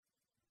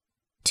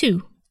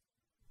2.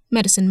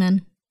 Medicine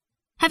men.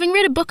 Having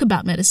read a book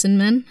about medicine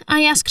men,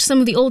 I asked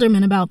some of the older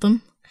men about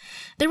them.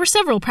 There were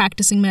several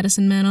practicing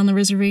medicine men on the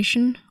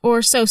reservation,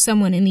 or so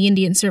someone in the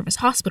Indian Service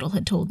Hospital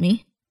had told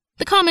me.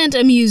 The comment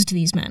amused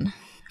these men.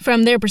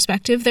 From their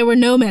perspective, there were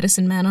no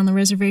medicine men on the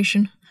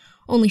reservation,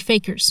 only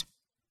fakers.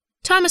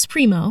 Thomas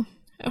Primo,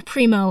 a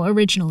Primo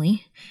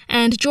originally,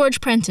 and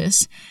George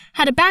Prentice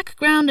had a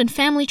background and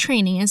family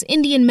training as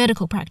Indian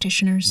medical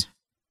practitioners.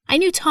 I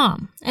knew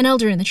Tom, an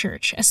elder in the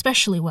church,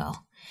 especially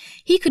well.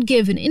 He could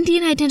give an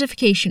Indian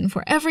identification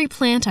for every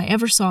plant I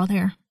ever saw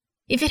there.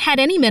 If it had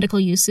any medical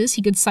uses,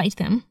 he could cite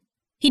them.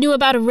 He knew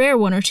about a rare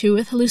one or two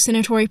with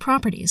hallucinatory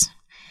properties.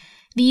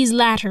 These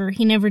latter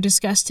he never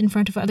discussed in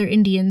front of other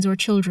Indians or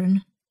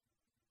children.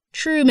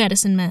 True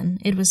medicine men,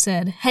 it was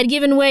said, had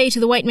given way to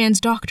the white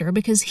man's doctor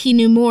because he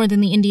knew more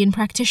than the Indian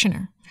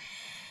practitioner.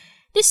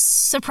 This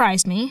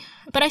surprised me,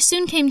 but I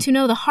soon came to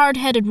know the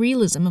hard-headed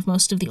realism of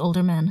most of the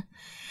older men.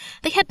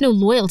 They had no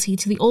loyalty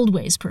to the old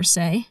ways, per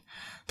se.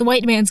 The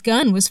white man's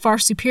gun was far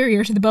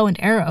superior to the bow and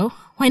arrow.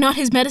 Why not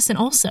his medicine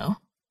also?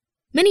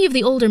 Many of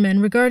the older men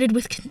regarded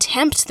with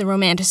contempt the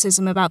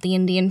romanticism about the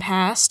Indian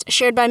past,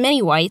 shared by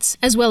many whites,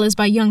 as well as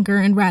by younger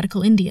and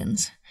radical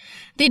Indians.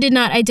 They did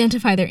not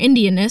identify their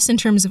Indianness in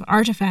terms of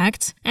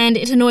artifacts, and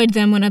it annoyed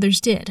them when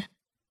others did.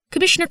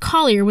 Commissioner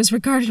Collier was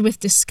regarded with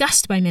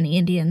disgust by many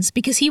Indians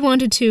because he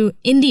wanted to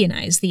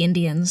Indianize the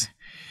Indians.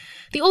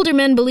 The older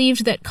men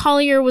believed that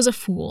Collier was a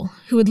fool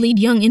who would lead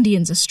young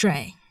Indians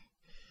astray.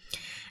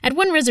 At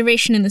one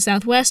reservation in the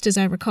Southwest, as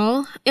I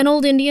recall, an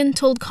old Indian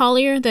told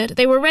Collier that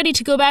they were ready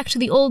to go back to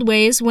the old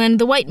ways when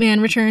the white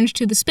man returned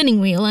to the spinning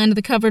wheel and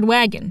the covered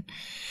wagon.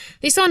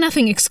 They saw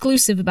nothing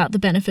exclusive about the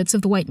benefits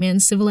of the white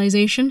man's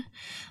civilization.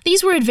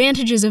 These were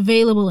advantages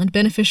available and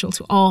beneficial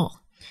to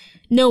all.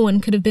 No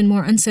one could have been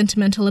more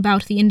unsentimental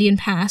about the Indian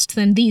past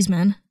than these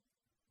men.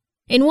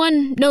 In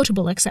one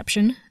notable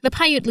exception, the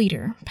Paiute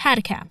leader,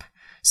 Padakap,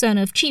 son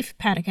of Chief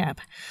Padakap,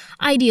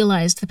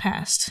 idealized the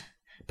past.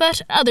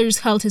 But others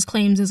held his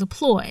claims as a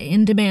ploy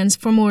in demands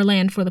for more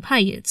land for the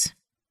Paiutes.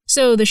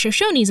 So the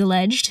Shoshones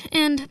alleged,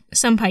 and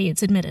some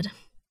Paiutes admitted.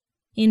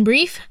 In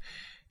brief,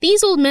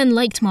 these old men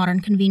liked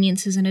modern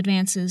conveniences and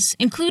advances,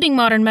 including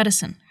modern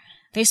medicine.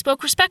 They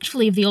spoke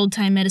respectfully of the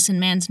old-time medicine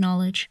man's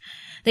knowledge.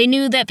 They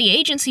knew that the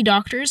agency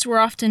doctors were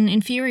often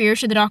inferior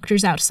to the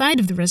doctors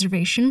outside of the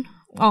reservation,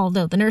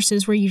 although the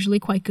nurses were usually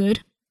quite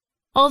good.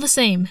 All the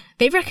same,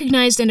 they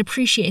recognized and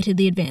appreciated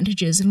the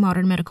advantages of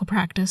modern medical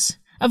practice,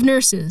 of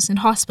nurses and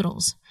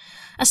hospitals.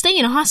 A stay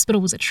in a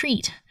hospital was a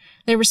treat.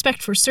 Their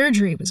respect for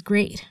surgery was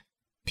great.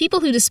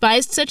 People who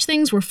despised such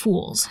things were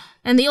fools,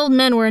 and the old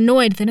men were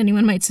annoyed that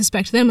anyone might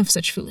suspect them of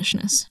such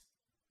foolishness.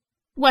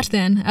 What,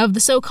 then, of the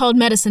so-called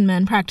medicine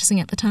men practicing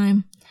at the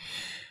time?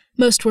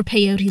 Most were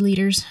peyote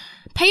leaders.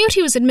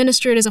 Peyote was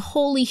administered as a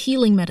wholly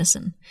healing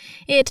medicine.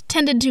 It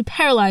tended to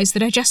paralyze the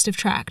digestive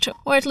tract,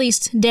 or at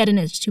least deaden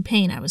it to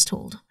pain, I was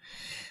told.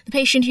 The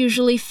patient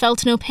usually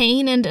felt no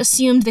pain and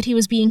assumed that he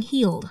was being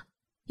healed.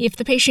 If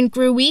the patient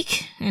grew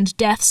weak, and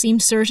death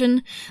seemed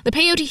certain, the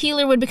peyote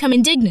healer would become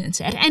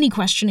indignant at any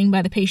questioning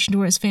by the patient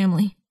or his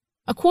family.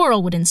 A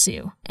quarrel would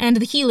ensue, and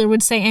the healer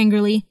would say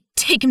angrily,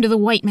 "Take him to the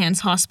white man's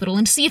hospital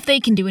and see if they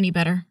can do any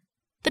better."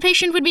 The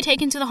patient would be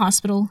taken to the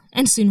hospital,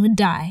 and soon would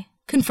die,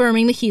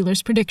 confirming the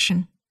healer's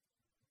prediction.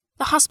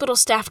 The hospital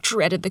staff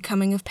dreaded the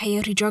coming of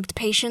peyote-drugged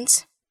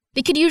patients.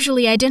 They could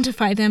usually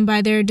identify them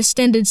by their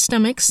distended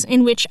stomachs,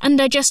 in which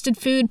undigested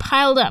food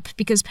piled up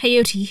because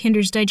peyote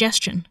hinders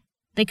digestion.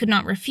 They could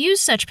not refuse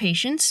such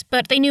patients,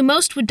 but they knew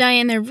most would die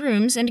in their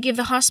rooms and give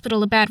the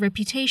hospital a bad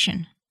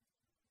reputation.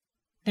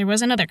 There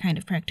was another kind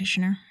of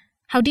practitioner.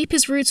 How deep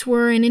his roots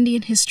were in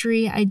Indian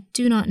history, I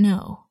do not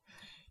know.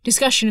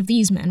 Discussion of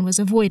these men was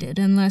avoided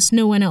unless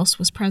no one else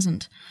was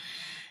present.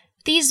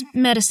 These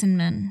medicine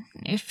men,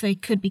 if they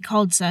could be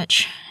called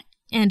such,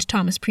 and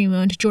Thomas Primo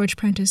and George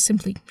Prentice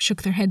simply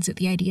shook their heads at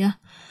the idea,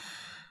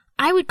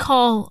 I would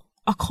call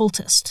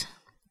occultist.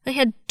 They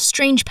had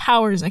strange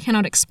powers I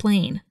cannot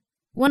explain.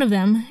 One of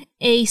them,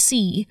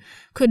 A.C.,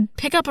 could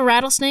pick up a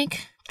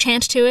rattlesnake,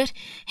 chant to it,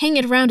 hang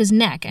it around his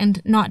neck,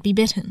 and not be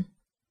bitten.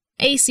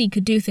 A.C.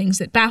 could do things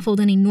that baffled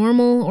any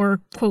normal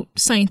or, quote,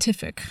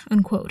 scientific,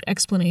 unquote,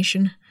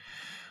 explanation.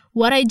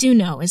 What I do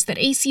know is that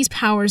A.C.'s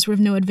powers were of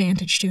no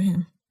advantage to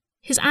him.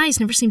 His eyes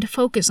never seemed to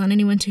focus on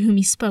anyone to whom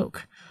he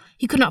spoke.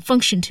 He could not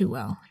function too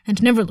well,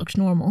 and never looked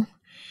normal.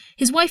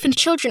 His wife and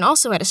children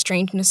also had a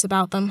strangeness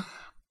about them.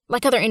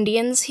 Like other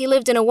Indians, he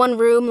lived in a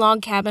one-room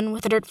log cabin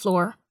with a dirt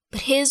floor,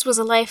 but his was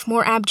a life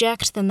more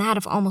abject than that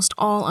of almost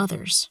all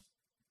others.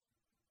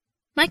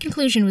 My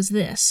conclusion was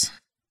this.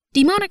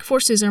 Demonic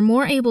forces are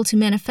more able to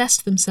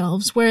manifest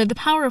themselves where the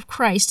power of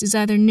Christ is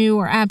either new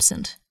or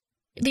absent.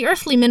 The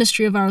earthly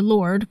ministry of our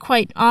Lord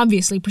quite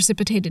obviously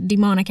precipitated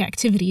demonic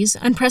activities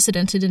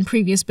unprecedented in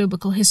previous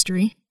biblical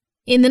history.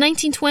 In the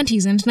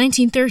 1920s and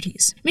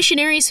 1930s,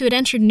 missionaries who had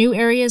entered new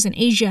areas in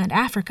Asia and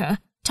Africa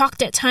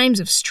talked at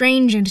times of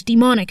strange and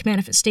demonic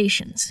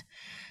manifestations.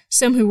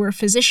 Some who were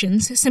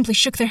physicians simply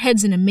shook their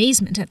heads in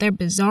amazement at their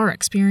bizarre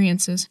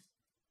experiences.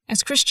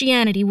 As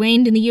Christianity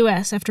waned in the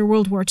U.S. after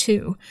World War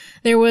II,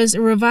 there was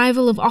a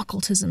revival of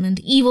occultism and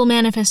evil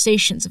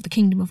manifestations of the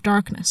Kingdom of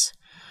Darkness.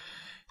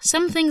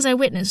 Some things I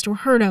witnessed or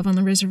heard of on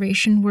the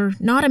reservation were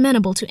not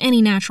amenable to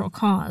any natural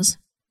cause.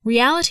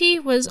 Reality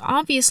was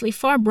obviously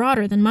far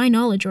broader than my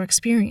knowledge or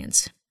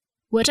experience.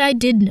 What I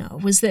did know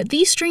was that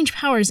these strange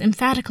powers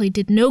emphatically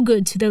did no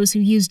good to those who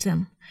used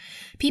them.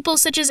 People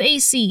such as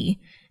AC,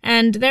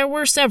 and there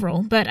were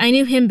several, but I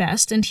knew him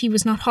best, and he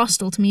was not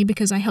hostile to me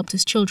because I helped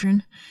his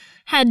children,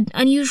 had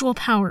unusual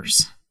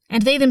powers,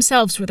 and they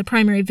themselves were the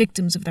primary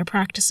victims of their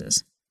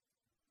practices.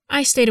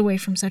 I stayed away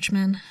from such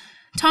men.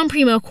 Tom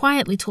Primo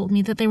quietly told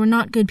me that they were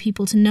not good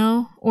people to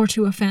know or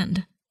to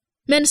offend.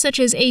 Men such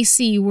as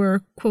AC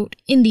were, quote,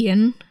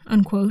 Indian,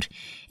 unquote,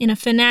 in a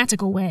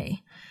fanatical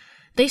way.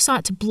 They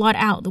sought to blot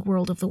out the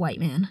world of the white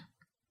man.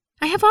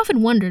 I have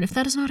often wondered if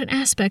that is not an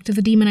aspect of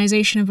the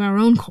demonization of our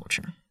own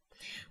culture.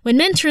 When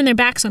men turn their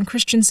backs on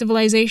Christian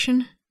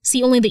civilization,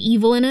 see only the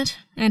evil in it,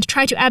 and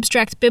try to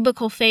abstract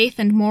biblical faith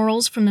and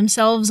morals from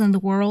themselves and the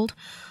world,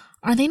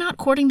 are they not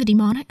courting the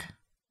demonic?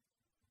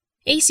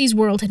 AC's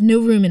world had no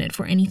room in it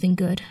for anything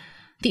good.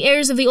 The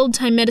heirs of the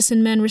old-time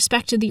medicine men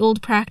respected the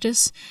old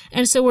practice,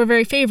 and so were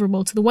very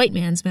favorable to the white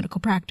man's medical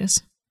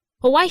practice.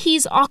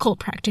 Hawaii's occult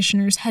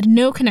practitioners had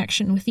no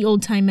connection with the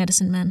old-time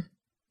medicine men.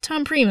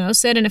 Tom Primo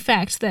said in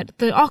effect that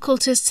the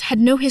occultists had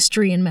no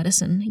history in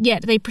medicine,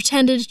 yet they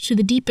pretended to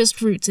the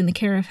deepest roots in the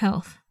care of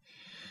health.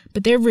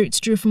 But their roots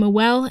drew from a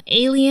well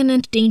alien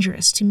and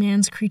dangerous to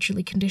man's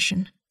creaturely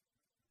condition.